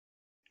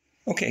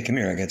Okay, come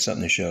here, I got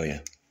something to show you.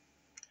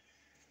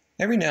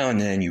 Every now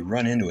and then you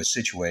run into a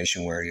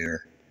situation where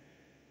you're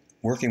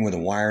working with a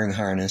wiring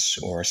harness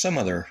or some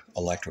other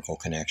electrical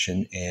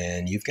connection,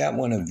 and you've got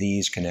one of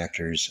these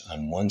connectors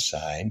on one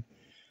side,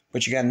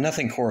 but you got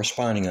nothing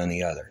corresponding on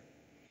the other.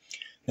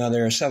 Now,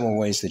 there are several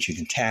ways that you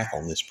can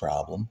tackle this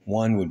problem.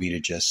 One would be to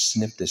just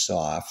snip this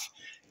off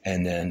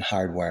and then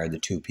hardwire the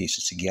two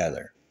pieces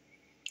together.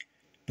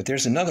 But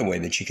there's another way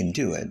that you can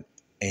do it,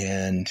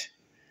 and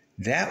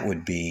that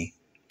would be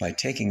by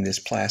taking this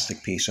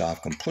plastic piece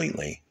off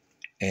completely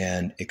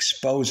and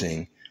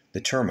exposing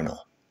the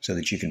terminal so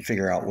that you can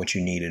figure out what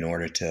you need in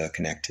order to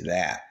connect to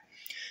that.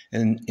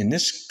 And in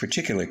this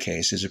particular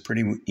case, is a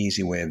pretty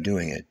easy way of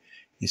doing it.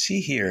 You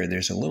see here,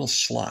 there's a little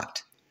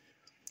slot,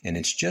 and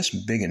it's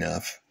just big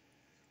enough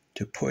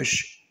to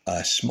push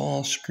a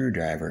small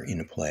screwdriver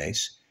into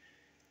place.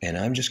 And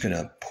I'm just going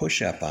to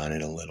push up on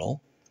it a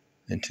little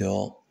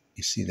until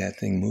you see that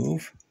thing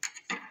move.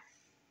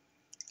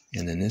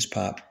 And then this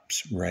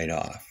pops right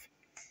off.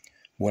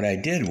 What I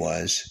did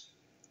was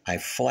I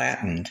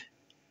flattened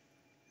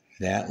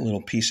that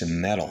little piece of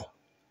metal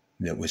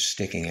that was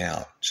sticking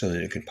out so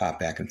that it could pop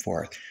back and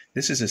forth.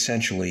 This is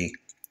essentially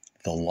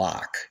the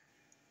lock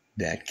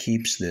that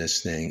keeps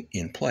this thing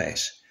in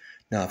place.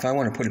 Now, if I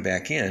want to put it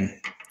back in,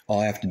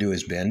 all I have to do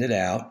is bend it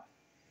out.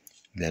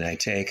 Then I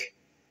take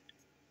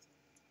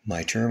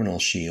my terminal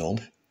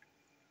shield,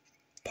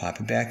 pop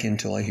it back in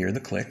until I hear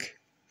the click.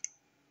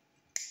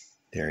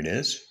 There it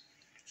is.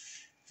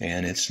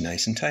 And it's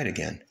nice and tight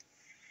again.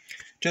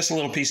 Just a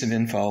little piece of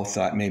info.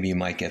 Thought maybe you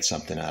might get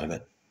something out of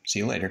it. See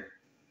you later.